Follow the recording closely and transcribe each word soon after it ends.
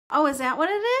Oh, is that what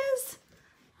it is?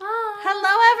 Hi.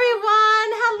 Hello,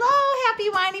 everyone. Hello. Happy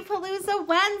Whinypaluza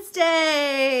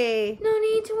Wednesday. No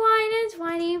need to whine, it's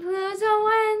Whinypaluza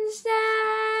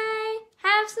Wednesday.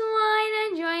 Have some wine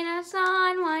and join us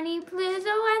on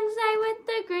Whinypaluza Wednesday with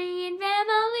the Green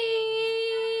Family.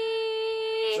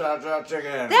 Chop, chop,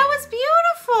 chicken. That was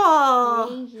beautiful.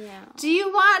 Thank you. Do you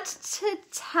want to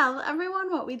tell everyone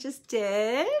what we just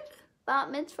did?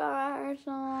 Bat mitzvah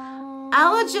rehearsal.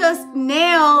 Ella just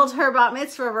nailed her bat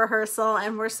mitzvah rehearsal,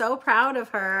 and we're so proud of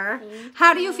her. Thank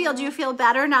How do you you. feel? Do you feel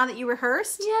better now that you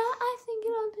rehearsed? Yeah, I think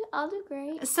I'll do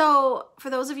great. So,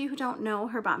 for those of you who don't know,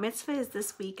 her bat mitzvah is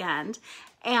this weekend,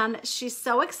 and she's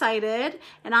so excited,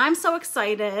 and I'm so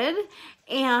excited,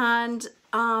 and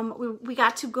we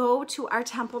got to go to our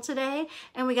temple today,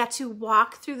 and we got to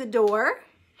walk through the door,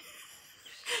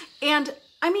 and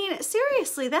I mean,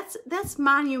 seriously, that's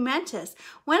monumentous.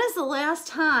 When is the last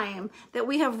time that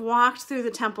we have walked through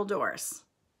the temple doors?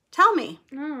 Tell me.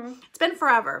 No, It's been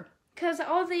forever. because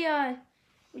all the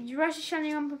Rosh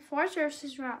Hashanah Yom before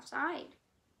services were outside.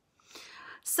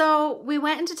 So we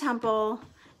went into temple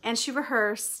and she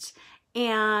rehearsed,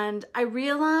 and I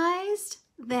realized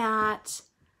that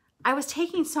I was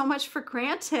taking so much for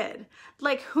granted.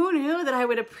 Like, who knew that I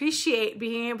would appreciate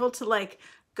being able to like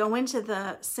go into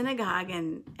the synagogue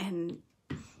and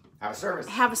Have a service.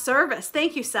 have a service.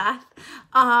 Thank you, Seth.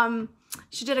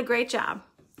 She did a great job.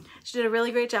 She did a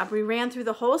really great job. We ran through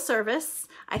the whole service.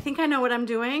 I think I know what I'm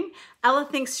doing. Ella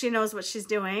thinks she knows what she's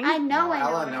doing. I know. No, I know.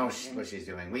 Ella what knows I'm what she's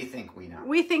doing. We think we know.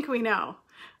 We think we know.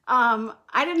 I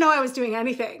didn't know I was doing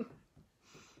anything.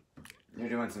 You're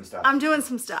doing some stuff. I'm doing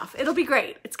some stuff. It'll be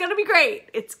great. It's going to be great.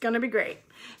 It's going to be great.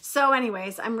 So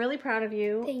anyways, I'm really proud of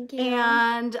you. Thank you.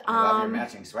 And I love your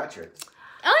matching sweatshirts.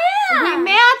 Oh yeah. we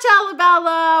match,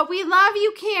 Alabella. We love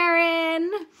you,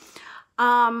 Karen.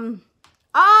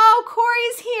 Oh,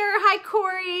 Corey's here. Hi,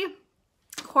 Corey.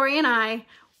 Corey and I,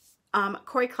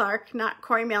 Corey Clark, not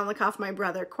Corey Melnikoff, my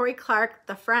brother. Corey Clark,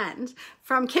 the friend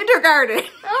from kindergarten.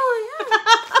 Oh yeah.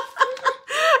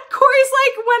 Corey's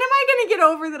like, when am I going to get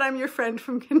over that I'm your friend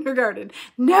from kindergarten?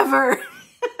 Never.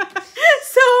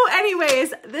 So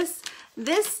anyways,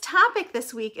 this topic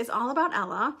this week is all about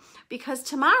Ella, because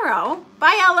tomorrow,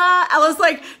 bye Ella. Ella's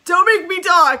like, don't make me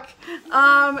talk.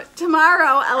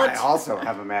 Tomorrow, Ella. I also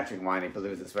have a matching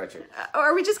Whinypaluza sweatshirt.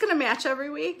 Are we just going to match every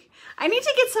week? I need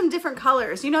to get some different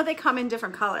colors. You know, they come in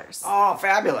different colors. Oh,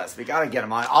 fabulous. We got to get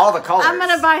them on. All the colors. I'm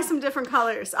going to buy some different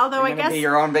colors. Although You're I gonna guess be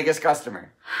your own biggest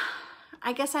customer.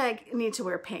 I need to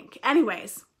wear pink.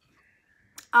 Anyways,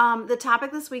 the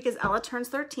topic this week is Ella turns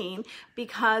 13,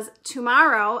 because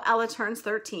tomorrow Ella turns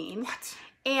 13. What?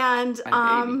 And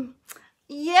My baby.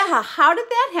 yeah, how did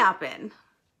that happen?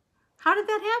 How did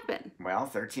that happen? Well,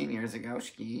 13 years ago,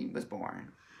 she was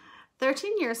born.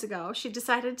 13 years ago, she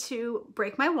decided to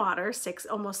break my water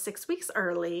almost 6 weeks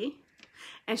early,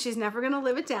 and she's never going to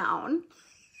live it down.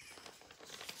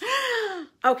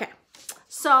 Okay.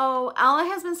 So Ella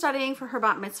has been studying for her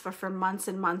bat mitzvah for months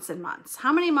and months and months.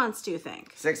 How many months do you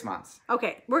think? 6 months.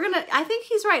 Okay, I think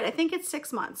he's right. I think it's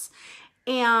 6 months.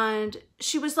 And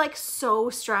she was like so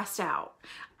stressed out.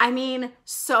 I mean,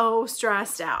 so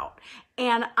stressed out.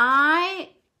 And I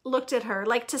looked at her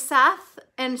like to Seth,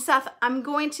 and Seth, I'm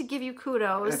going to give you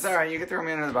kudos. It's all right. You can throw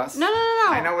me under the bus. No.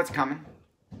 I know what's coming.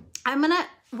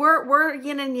 We're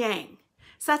yin and yang.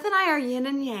 Seth and I are yin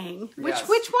and yang. Yes.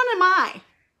 Which one am I?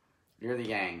 You're the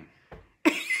yang.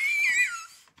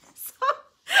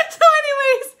 So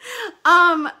anyways,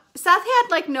 Seth had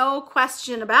like no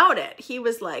question about it. He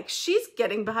was like, she's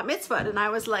getting bat mitzvahed. And I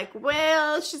was like,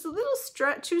 well, she's a little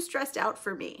too stressed out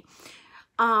for me.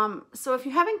 So if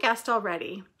you haven't guessed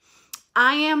already,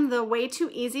 I am the way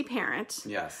too easy parent.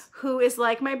 Yes. Who is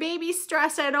like, my baby's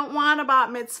stressed, I don't want a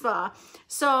bat mitzvah.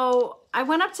 So I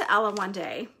went up to Ella one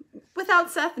day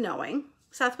without Seth knowing.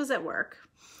 Seth was at work.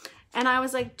 And I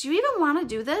was like, do you even want to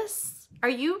do this? Are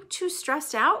you too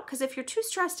stressed out? Because if you're too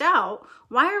stressed out,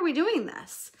 why are we doing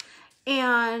this?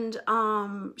 And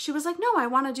she was like, no, I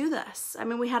want to do this. I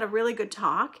mean, we had a really good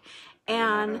talk. I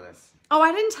And didn't know this. oh,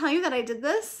 I didn't tell you that I did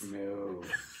this? No.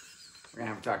 We're going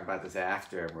to have to talk about this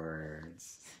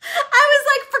afterwards. I was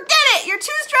like, forget it. You're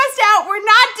too stressed out. We're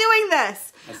not doing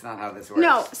this. That's not how this works.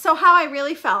 No, so how I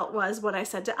really felt was what I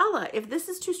said to Ella. If this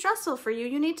is too stressful for you,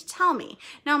 you need to tell me.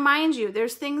 Now, mind you,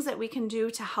 there's things that we can do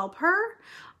to help her.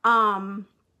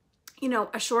 You know,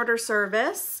 a shorter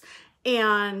service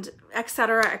and et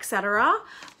cetera, et cetera.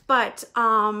 But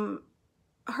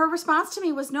her response to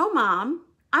me was, no, Mom,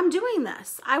 I'm doing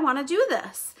this. I want to do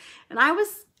this. And I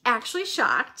was actually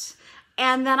shocked.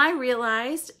 And then I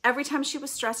realized every time she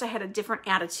was stressed, I had a different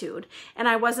attitude. And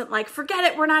I wasn't like, forget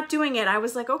it, we're not doing it. I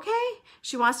was like, okay,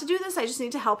 she wants to do this. I just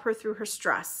need to help her through her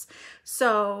stress.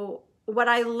 So what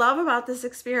I love about this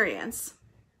experience,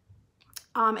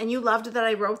 and you loved that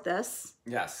I wrote this.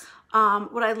 Yes.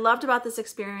 What I loved about this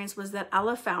experience was that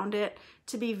Ella found it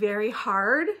to be very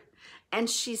hard, and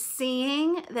she's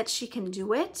seeing that she can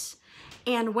do it.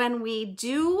 And when we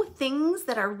do things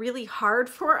that are really hard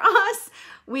for us,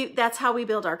 that's how we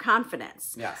build our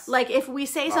confidence. Yes. Like if we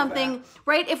say Love something, that.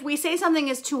 right? If we say something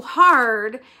is too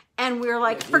hard and we're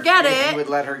like, If forget If it. you would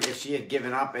let her, if she had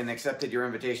given up and accepted your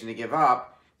invitation to give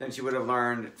up, then she would have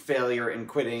learned failure and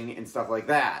quitting and stuff like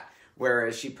that.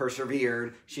 Whereas she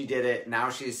persevered, she did it.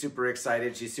 Now she's super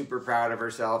excited. She's super proud of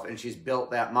herself, and she's built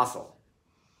that muscle.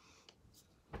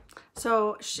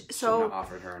 So Shouldn't have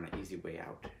offered her an easy way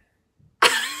out.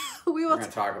 we will We're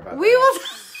gonna talk about we that. will.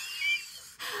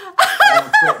 We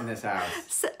don't quit in this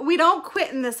house. We don't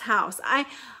quit in this house.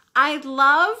 I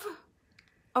love.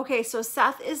 Okay, so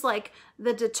Seth is like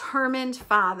the determined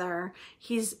father.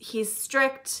 He's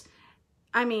strict.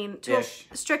 I mean,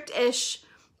 strict-ish.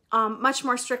 Much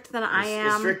more strict than I am.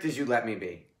 As strict as you let me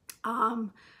be.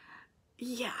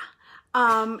 Yeah.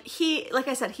 He, like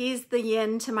I said, he's the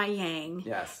yin to my yang.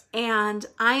 Yes. And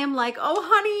I am like, oh,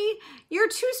 honey, you're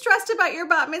too stressed about your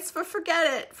bat mitzvah.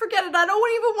 Forget it. Forget it. I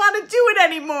don't even want to do it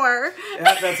anymore.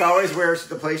 That's always where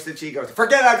the place that she goes.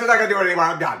 Forget it. I'm not going to do it anymore.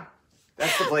 I'm done.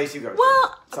 That's the place you go to.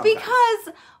 Well, sometimes.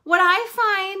 because what I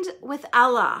find with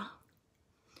Ella,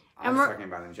 I was talking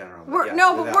about in general. we're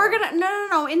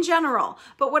gonna in general.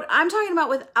 But what I'm talking about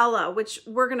with Ella, which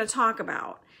we're gonna talk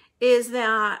about, is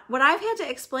that what I've had to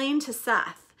explain to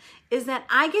Seth is that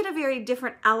I get a very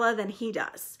different Ella than he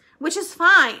does, which is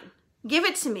fine. Give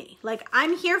it to me. Like,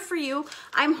 I'm here for you.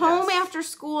 I'm home after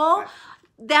school.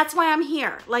 That's why I'm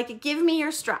here. Like, give me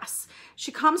your stress.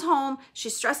 She comes home,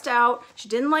 she's stressed out, she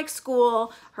didn't like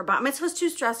school, her bat mitzvah was too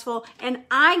stressful, and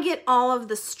I get all of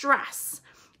the stress.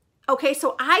 Okay,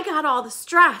 so I got all the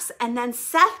stress, and then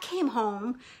Seth came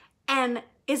home and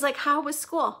is like, how was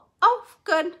school? Oh,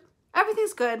 good.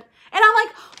 Everything's good. And I'm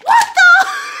like, what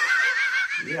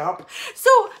the? Yep.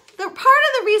 So the part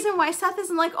of the reason why Seth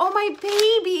isn't like, oh, my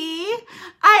baby,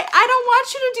 I don't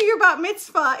want you to do your bat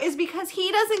mitzvah is because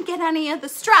he doesn't get any of the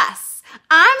stress.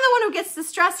 I'm the one who gets the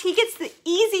stress. He gets the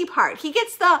easy part. He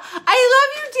gets the, I love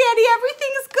you, Daddy.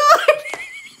 Everything's good.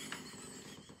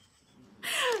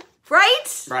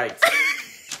 Right? Right.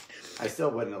 I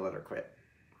still wouldn't have let her quit.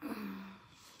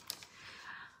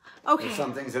 Okay. There's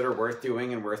some things that are worth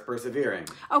doing and worth persevering.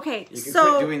 Okay. You can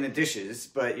quit doing the dishes,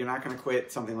 but you're not going to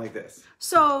quit something like this.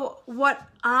 So what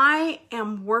I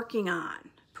am working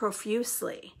on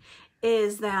profusely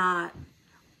is that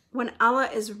when Ella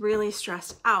is really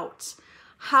stressed out,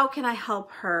 how can I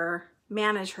help her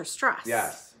manage her stress?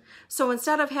 Yes. So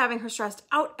instead of having her stressed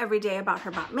out every day about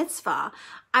her bat mitzvah,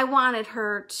 I wanted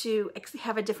her to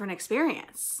have a different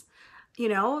experience. You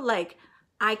know, like,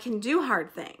 I can do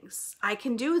hard things. I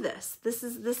can do this. This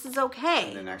is okay.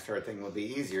 And the next hard thing will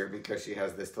be easier because she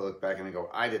has this to look back and go,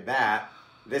 I did that.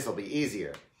 This will be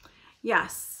easier.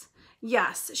 Yes.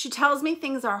 Yes. She tells me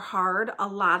things are hard a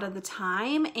lot of the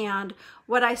time. And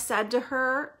what I said to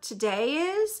her today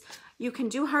is, you can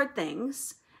do hard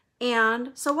things.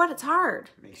 And so what? It's hard.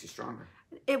 It makes you stronger.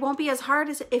 It won't be as hard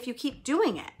as if you keep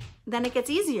doing it. Then it gets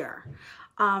easier.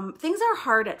 Things are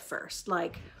hard at first.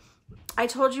 Like, I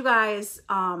told you guys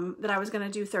that I was going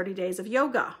to do 30 days of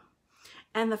yoga.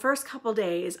 And the first couple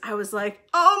days, I was like,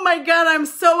 oh my God, I'm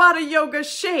so out of yoga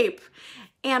shape.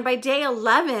 And by day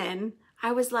 11,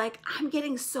 I was like, I'm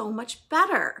getting so much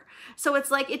better. So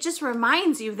it's like, it just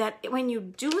reminds you that when you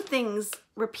do things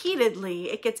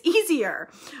repeatedly, it gets easier.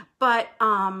 But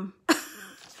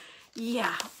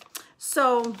yeah,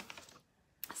 so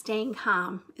staying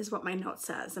calm is what my note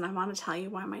says. And I want to tell you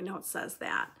why my note says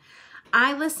that.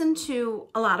 I listen to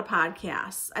a lot of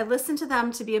podcasts. I listen to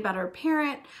them to be a better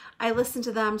parent. I listen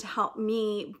to them to help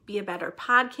me be a better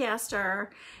podcaster.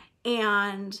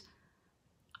 And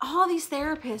all these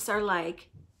therapists are like,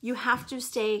 you have to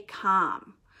stay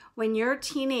calm. When you're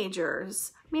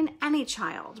teenagers, I mean, any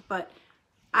child, but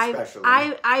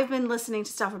I've been listening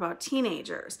to stuff about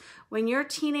teenagers. When your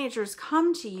teenagers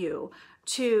come to you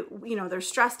they're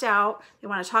stressed out, they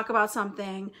want to talk about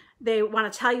something, they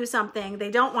want to tell you something,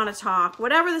 they don't want to talk,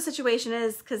 whatever the situation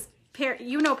is, because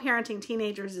parenting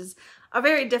teenagers is a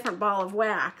very different ball of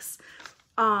wax.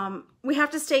 We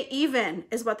have to stay even,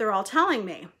 is what they're all telling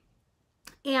me.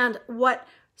 And what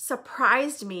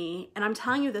surprised me, and I'm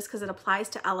telling you this because it applies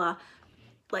to Ella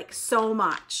like so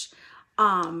much,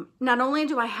 not only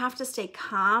do I have to stay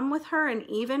calm with her and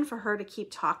even for her to keep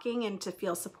talking and to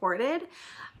feel supported,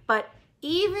 but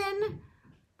even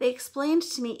they explained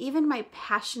to me, even my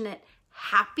passionate,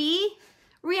 happy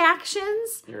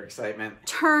reactions, Your excitement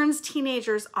turns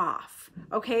teenagers off.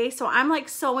 Okay. So I'm like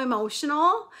so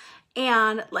emotional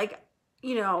and like,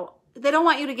 you know, they don't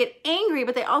want you to get angry,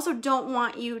 but they also don't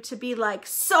want you to be like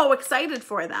so excited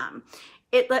for them.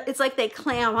 It's like they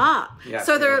clam up. Yeah,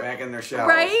 so they're back in their shell.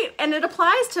 Right? And it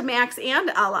applies to Max and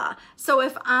Ella. So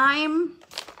if I'm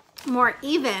more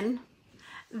even,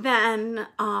 then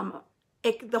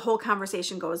the whole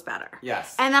conversation goes better.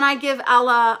 Yes. And then I give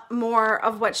Ella more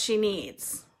of what she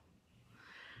needs.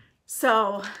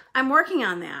 So I'm working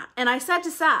on that. And I said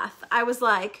to Seth, I was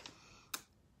like,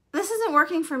 this isn't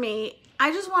working for me.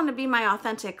 I just want to be my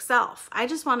authentic self. I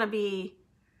just want to be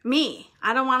me.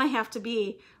 I don't want to have to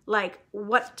be like,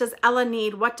 what does Ella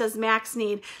need? What does Max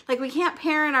need? Like, we can't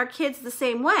parent our kids the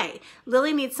same way.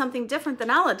 Lily needs something different than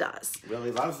Ella does.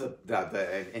 Lily loves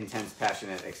the intense,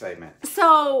 passionate excitement.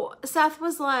 So Seth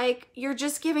was like, you're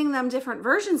just giving them different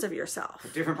versions of yourself.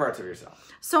 Different parts of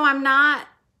yourself. So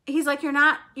he's like,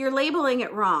 you're labeling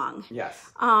it wrong.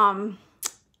 Yes.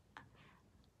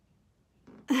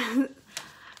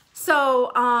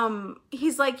 So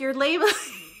he's like, you're labeling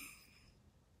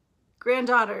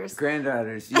granddaughters.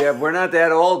 Yeah, we're not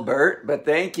that old, Bert, but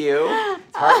thank you.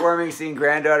 It's heartwarming seeing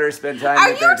granddaughters spend time Are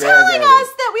with their you telling granddaddy. us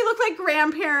that we look like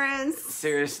grandparents?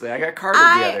 Seriously, I got carded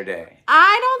the other day.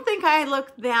 I don't think I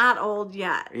look that old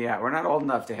yet. Yeah, we're not old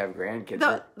enough to have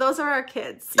grandkids. Those are our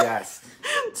kids. Yes.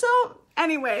 So,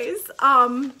 anyways,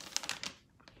 totally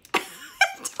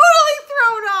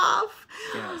thrown off.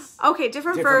 Yes. Okay,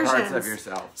 different Different versions. parts of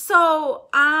yourself. So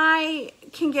I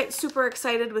can get super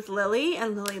excited with Lily,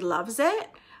 and Lily loves it.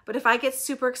 But if I get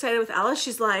super excited with Ella,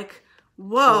 she's like,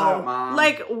 "Whoa, Chill out, Mom."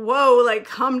 like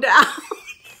calm down."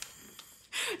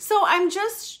 So I'm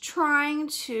just trying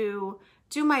to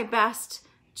do my best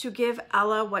to give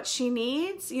Ella what she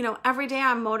needs. You know, every day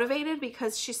I'm motivated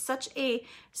because she's such a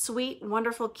sweet,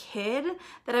 wonderful kid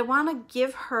that I want to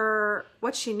give her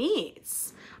what she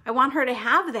needs. I want her to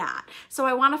have that. So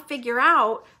I want to figure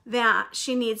out that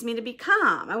she needs me to be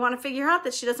calm. I want to figure out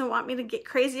that she doesn't want me to get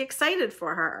crazy excited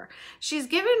for her. She's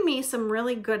given me some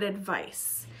really good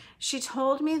advice. She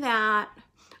told me that,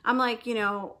 I'm like, you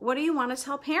know, what do you want to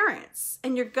tell parents?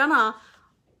 And you're gonna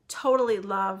totally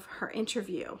love her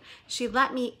interview. She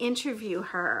let me interview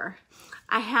her.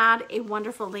 I had a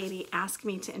wonderful lady ask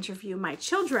me to interview my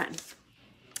children.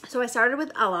 So I started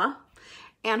with Ella,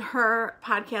 and her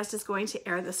podcast is going to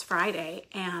air this Friday,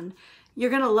 and you're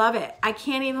going to love it. I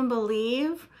can't even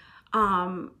believe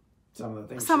some of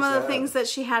the things that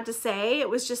she had to say. It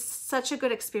was just such a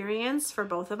good experience for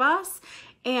both of us.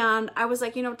 And I was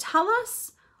like, you know, tell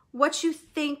us what you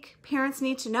think parents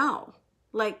need to know.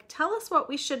 Like, tell us what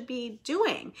we should be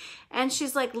doing. And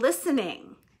she's like,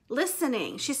 listening.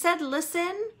 She said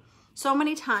listen so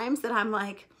many times that I'm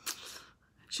like,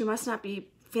 she must not be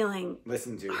feeling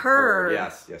Listen to her.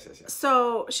 Yes.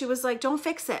 So she was like, don't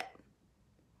fix it.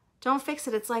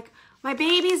 It's like, my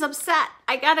baby's upset.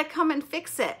 I gotta come and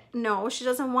fix it. No, she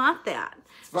doesn't want that.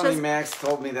 It's funny, Max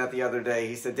told me that the other day.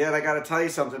 He said, Dad, I gotta tell you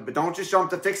something, but don't just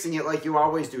jump to fixing it like you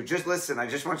always do. Just listen. I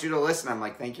just want you to listen. I'm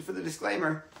like, thank you for the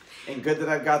disclaimer. And good that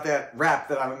I've got that rap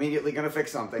that I'm immediately gonna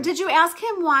fix something. Did you ask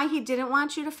him why he didn't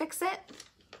want you to fix it?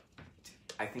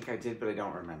 I think I did, but I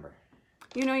don't remember.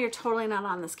 You know you're totally not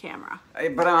on this camera.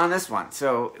 But I'm on this one,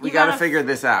 so we You gotta gotta figure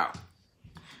this out.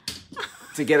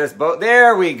 To get us both,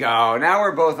 there we go. Now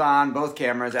we're both on both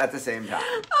cameras at the same time.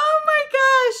 Oh my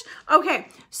gosh. Okay,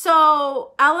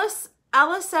 so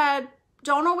Ella said,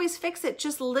 don't always fix it,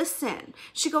 just listen.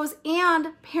 She goes, and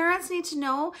parents need to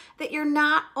know that you're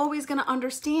not always gonna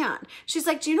understand. She's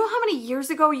like, do you know how many years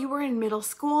ago you were in middle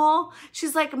school?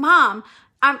 She's like, Mom,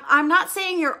 I'm not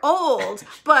saying you're old,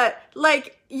 but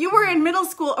like you were in middle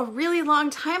school a really long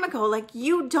time ago. Like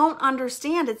you don't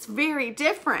understand. It's very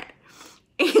different.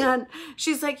 And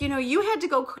she's like, you know, you had to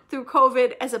go through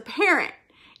COVID as a parent.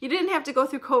 You didn't have to go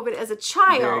through COVID as a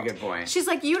child. Very good point. She's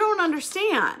like, you don't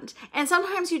understand. And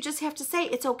sometimes you just have to say,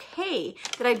 it's okay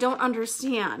that I don't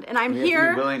understand. And I'm We have here.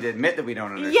 to be willing to admit that we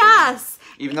don't understand. Yes.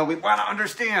 Even though we want to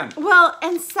understand. Well,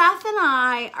 and Seth and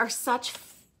I are such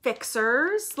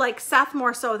fixers, like Seth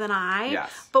more so than I.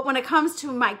 Yes. But when it comes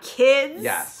to my kids,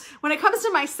 Yes. When it comes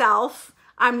to myself,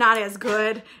 I'm not as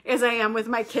good as I am with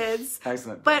my kids.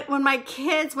 Excellent. But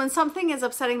when something is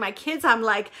upsetting my kids, I'm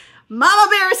like, Mama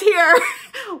Bear's here.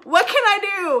 What can I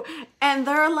do? And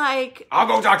they're like, I'll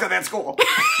go talk to that school.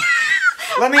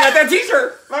 Let me at that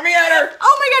teacher. Let me at her.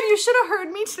 oh my God, you should have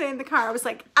heard me today in the car. I was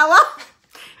like, Ella,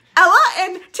 Ella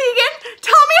and Tegan,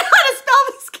 tell me how to spell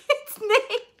this kid's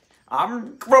name.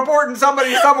 I'm reporting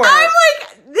somebody somewhere. I'm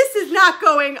like, this is not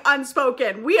going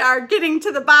unspoken. We are getting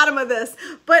to the bottom of this.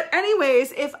 But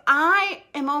anyways, if I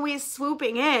am always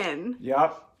swooping in,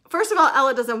 Yep. first of all,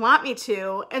 Ella doesn't want me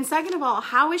to. And second of all,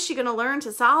 how is she going to learn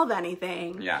to solve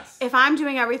anything Yes. if I'm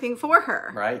doing everything for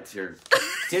her? Right. You're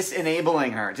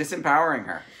disenabling her, disempowering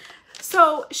her.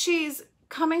 So she's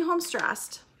coming home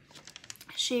stressed.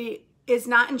 She is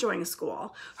not enjoying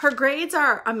school. Her grades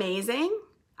are amazing.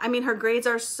 I mean, her grades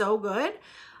are so good,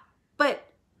 but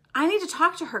I need to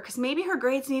talk to her because maybe her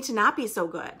grades need to not be so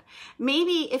good.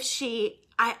 Maybe if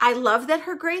I love that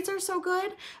her grades are so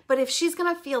good, but if she's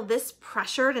going to feel this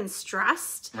pressured and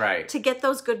stressed Right. to get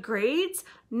those good grades,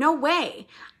 no way.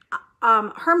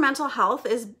 Her mental health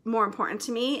is more important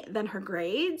to me than her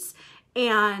grades.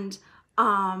 And,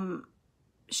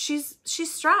 she's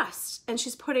stressed and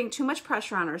she's putting too much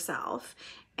pressure on herself.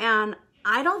 And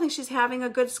I don't think she's having a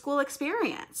good school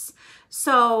experience.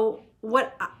 So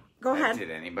go ahead. Did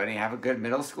anybody have a good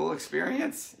middle school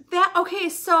experience? Okay,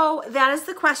 so that is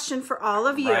the question for all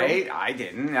of you. Right? I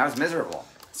didn't. I was miserable.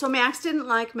 So Max didn't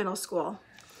like middle school.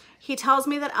 He tells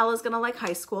me that Ella's going to like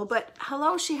high school, but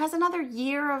hello, she has another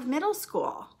year of middle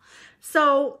school.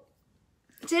 So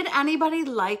did anybody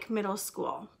like middle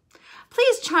school?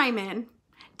 Please chime in.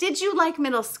 Did you like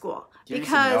middle school? Give me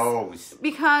some no's.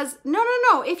 Because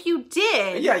no. If you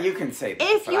did, Yeah, you can say that.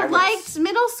 if but you I would- liked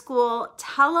middle school,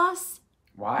 tell us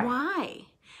Why? why.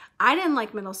 I didn't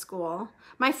like middle school.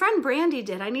 My friend Brandy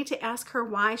did. I need to ask her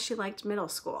why she liked middle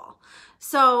school.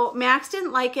 So Max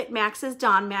didn't like it. Max is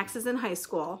done. Max is in high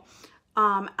school.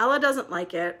 Ella doesn't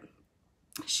like it.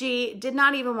 She did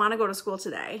not even want to go to school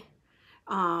today.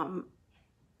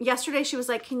 Yesterday she was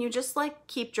like, can you just like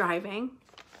keep driving?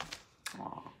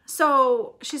 Aw.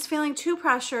 So she's feeling too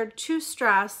pressured, too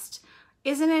stressed,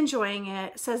 isn't enjoying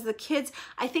it, says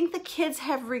I think the kids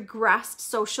have regressed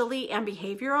socially and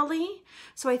behaviorally.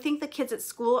 So I think the kids at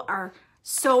school are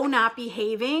so not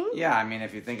behaving. Yeah, I mean,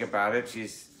 if you think about it,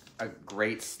 she's a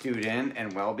great student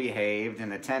and well-behaved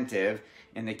and attentive,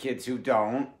 and the kids who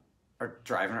don't are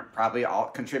driving her, probably all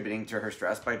contributing to her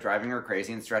stress by driving her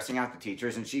crazy and stressing out the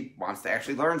teachers, and she wants to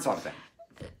actually learn something.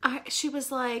 She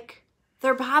was like,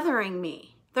 they're bothering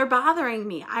me. They're bothering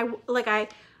me.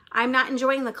 I'm not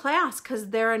enjoying the class because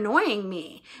they're annoying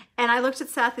me. And I looked at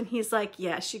Seth and he's like,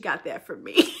 yeah, she got that from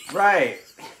me. Right.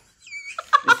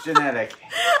 It's genetic.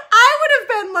 I would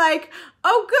have been like,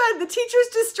 oh good, the teacher's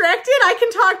distracted. I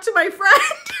can talk to my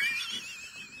friend.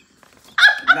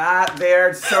 Not there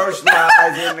to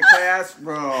socialize in the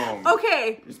classroom.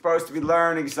 Okay. You're supposed to be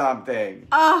learning something.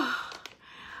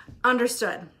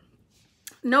 Understood.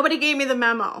 Nobody gave me the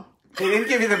memo. They didn't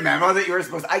give you the memo that you were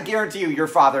supposed to. I guarantee you your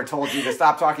father told you to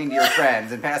stop talking to your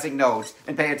friends and passing notes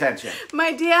and pay attention.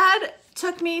 My dad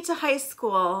took me to high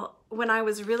school when I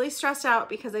was really stressed out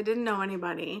because I didn't know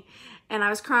anybody. And I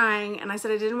was crying and I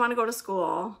said I didn't want to go to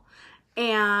school.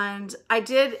 And I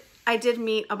did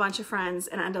meet a bunch of friends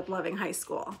and end up loving high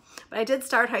school. But I did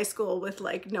start high school with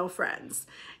like no friends.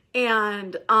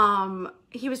 And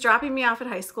he was dropping me off at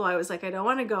high school. I was like, I don't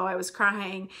want to go. I was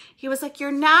crying. He was like,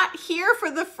 you're not here for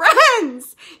the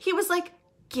friends. He was like,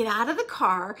 get out of the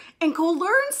car and go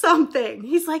learn something.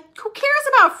 He's like, who cares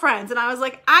about friends? And I was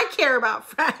like, I care about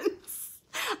friends.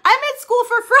 I'm at school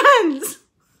for friends.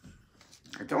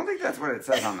 I don't think that's what it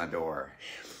says on the door.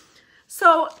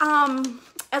 So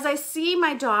as I see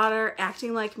my daughter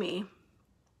acting like me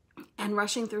and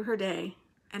rushing through her day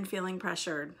and feeling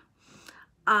pressured,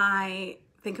 I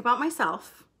think about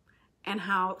myself and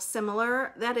how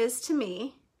similar that is to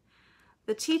me.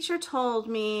 The teacher told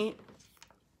me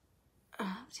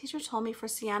for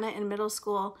Sienna in middle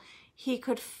school, he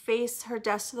could face her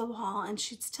desk to the wall and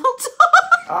she'd still talk.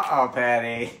 Uh-oh,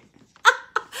 Patty.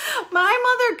 My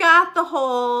mother got the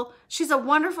whole, she's a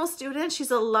wonderful student.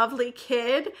 She's a lovely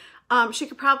kid. She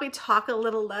could probably talk a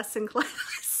little less in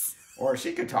class. Or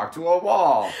she could talk to a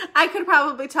wall. I could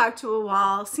probably talk to a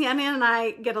wall. Sienna and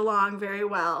I get along very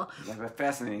well. You have a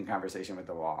fascinating conversation with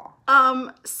the wall.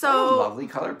 So What lovely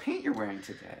color paint you're wearing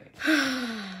today.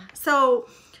 So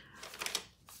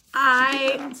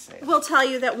that I on sale. will tell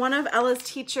you that one of Ella's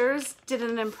teachers did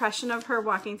an impression of her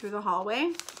walking through the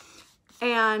hallway.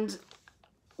 And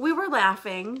we were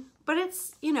laughing, but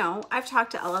it's, I've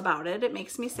talked to Ella about it. It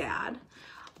makes me sad.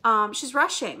 She's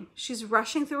rushing. She's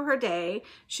rushing through her day.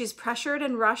 She's pressured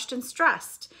and rushed and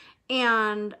stressed.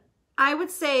 And I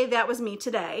would say that was me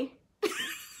today.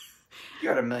 You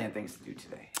had a million things to do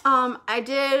today. I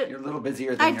did. You're a little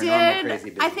busier than your normal crazy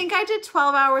busy. I think I did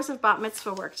 12 hours of bat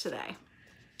mitzvah work today.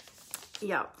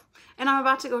 Yep. And I'm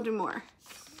about to go do more.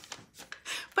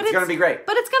 But it's going to be great.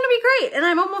 But it's going to be great. And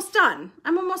I'm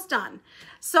almost done.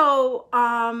 So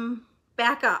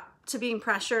back up to being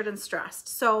pressured and stressed.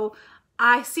 So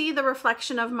I see the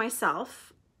reflection of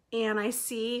myself and I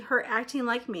see her acting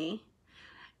like me.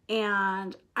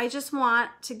 And I just want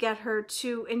to get her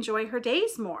to enjoy her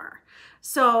days more.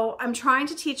 So I'm trying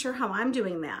to teach her how I'm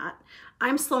doing that.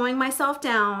 I'm slowing myself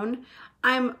down.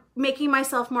 I'm making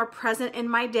myself more present in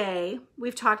my day.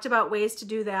 We've talked about ways to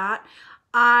do that.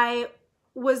 I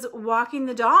was walking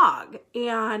the dog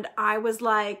and I was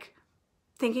like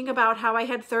thinking about how I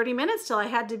had 30 minutes till I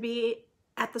had to be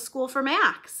at the school for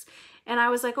Max. And I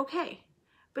was like, okay,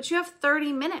 but you have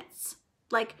 30 minutes.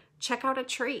 Like, check out a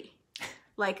tree.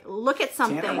 Like, look at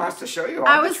something. Tana wants to show you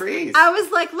all the trees. I was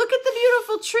like, look at the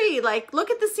beautiful tree. Like, look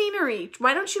at the scenery.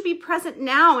 Why don't you be present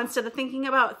now instead of thinking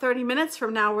about 30 minutes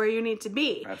from now where you need to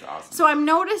be? That's awesome. So I'm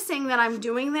noticing that I'm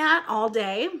doing that all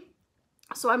day.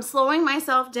 So I'm slowing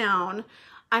myself down.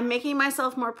 I'm making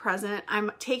myself more present.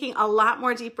 I'm taking a lot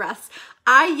more deep breaths.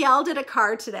 I yelled at a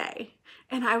car today.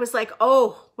 And I was like,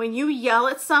 oh, when you yell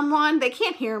at someone, they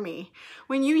can't hear me.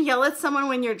 When you yell at someone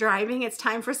when you're driving, it's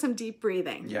time for some deep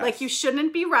breathing. Yes. Like, you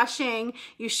shouldn't be rushing.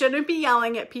 You shouldn't be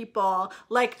yelling at people.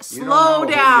 Like, slow down.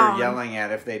 You don't know who you're yelling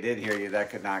at. If they did hear you, that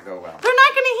could not go well. They're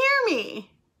not going to hear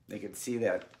me. They could see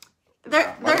that.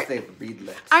 What if they read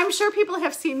lips? I'm sure people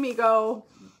have seen me go.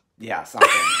 Yeah, something.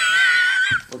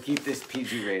 We'll keep this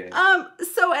PG rated.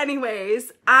 So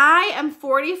anyways, I am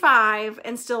 45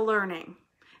 and still learning.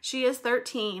 She is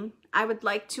 13. I would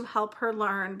like to help her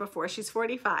learn before she's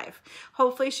 45.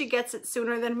 Hopefully she gets it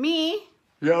sooner than me.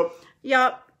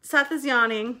 Yep. Seth is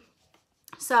yawning.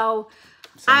 So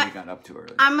somebody got up too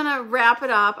early. I'm going to wrap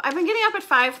it up. I've been getting up at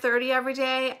 5:30 every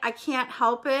day. I can't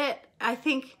help it. I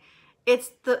think it's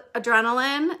the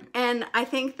adrenaline. And I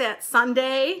think that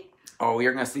Sunday. Oh,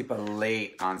 you're going to sleep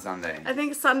late on Sunday. I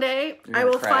think Sunday I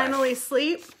will finally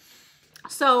sleep.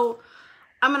 So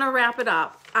I'm going to wrap it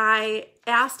up. I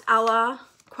asked Ella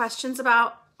questions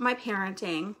about my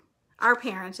parenting, our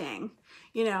parenting.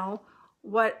 You know,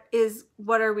 what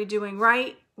are we doing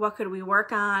right? What could we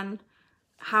work on?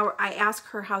 I ask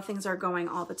her how things are going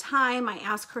all the time. I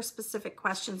ask her specific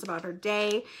questions about her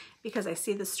day because I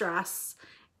see the stress.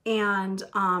 And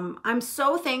I'm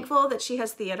so thankful that she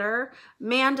has theater.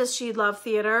 Man, does she love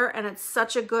theater. And it's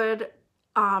such a good,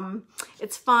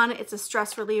 it's fun. It's a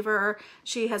stress reliever.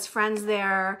 She has friends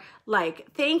there. Like,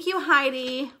 thank you,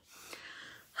 Heidi.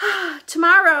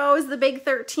 Tomorrow is the big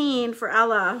 13 for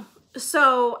Ella.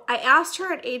 So I asked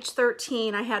her at age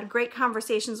 13. I had great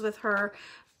conversations with her,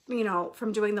 you know,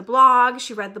 from doing the blog.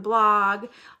 She read the blog.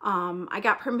 I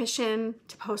got permission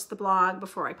to post the blog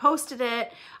before I posted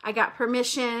it. I got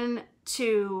permission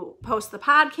to post the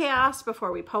podcast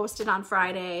before we posted on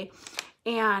Friday.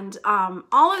 And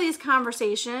all of these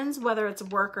conversations, whether it's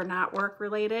work or not work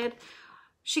related,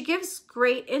 she gives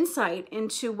great insight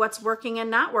into what's working and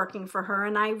not working for her.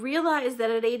 And I realized that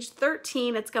at age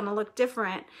 13, it's going to look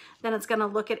different than it's going to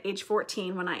look at age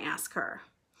 14 when I ask her.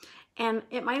 And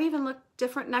it might even look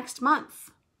different next month.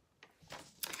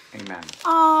 Amen.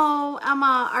 Oh,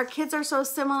 Emma, our kids are so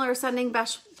similar. Sending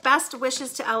best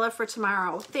wishes to Ella for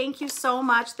tomorrow. Tehank you so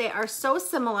much. They are so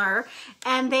similar.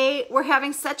 And they were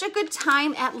having such a good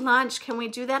time at lunch. Can we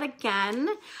do that again?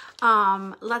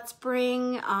 Let's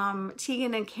bring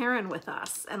Tegan and Karen with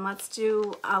us. And let's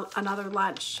do another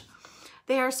lunch.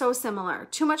 They are so similar.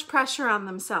 Too much pressure on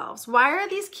themselves. Why are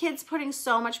these kids putting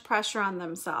so much pressure on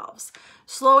themselves?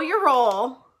 Slow your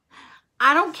roll.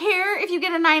 I don't care if you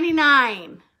get a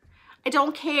 99. I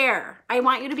don't care. I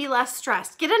want you to be less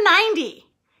stressed. Get a 90.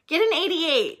 Get an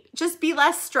 88. Just be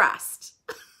less stressed.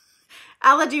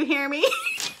 Ella, do you hear me?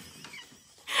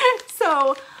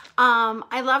 So,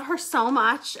 I love her so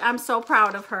much. I'm so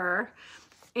proud of her.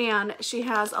 And she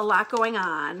has a lot going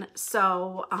on.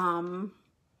 So,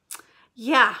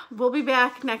 yeah, we'll be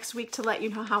back next week to let you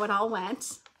know how it all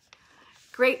went.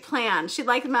 Great plan.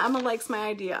 Emma likes my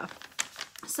idea.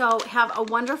 So have a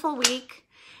wonderful week.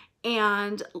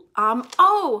 And,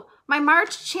 oh, my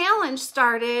March challenge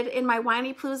started in my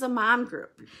Whinypaluza Mom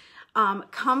group.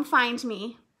 Come find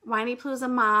me, Whinypaluza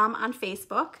Mom on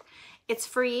Facebook. It's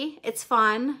free, it's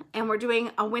fun, and we're doing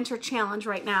a winter challenge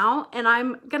right now. And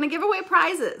I'm going to give away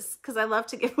prizes because I love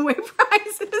to give away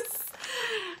prizes.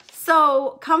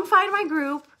 So come find my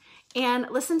group and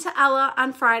listen to Ella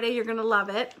on Friday. You're going to love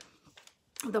it.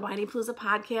 The Whinypaluza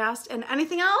podcast. And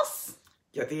anything else?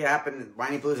 Get the app and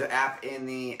Whinypaluza app in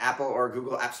the Apple or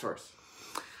Google app stores.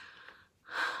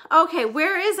 Okay,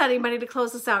 where is anybody to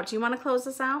close this out? Do you want to close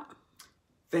this out?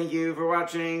 Thank you for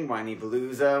watching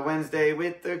Whinypaluza Wednesday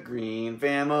with the Green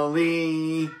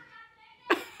Family.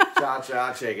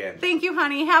 Cha-cha chicken. Thank you,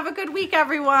 honey. Have a good week,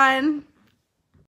 everyone.